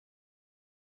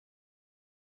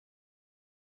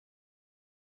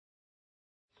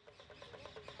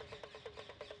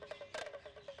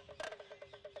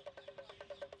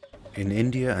In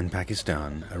India and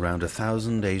Pakistan, around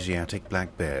 1,000 Asiatic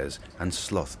black bears and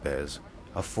sloth bears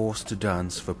are forced to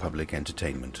dance for public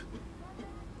entertainment.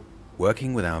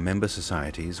 Working with our member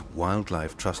societies,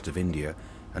 Wildlife Trust of India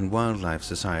and Wildlife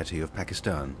Society of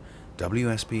Pakistan,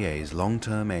 WSPA's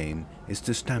long-term aim is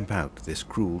to stamp out this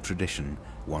cruel tradition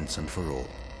once and for all.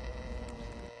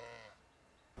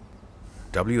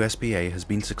 WSPA has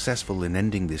been successful in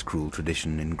ending this cruel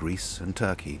tradition in Greece and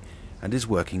Turkey, and is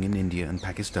working in India and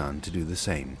Pakistan to do the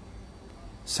same.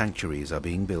 Sanctuaries are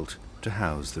being built to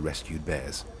house the rescued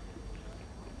bears.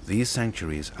 These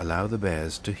sanctuaries allow the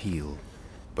bears to heal,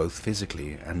 both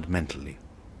physically and mentally.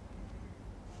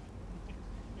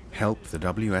 Help the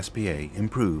WSPA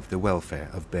improve the welfare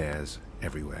of bears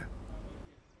everywhere.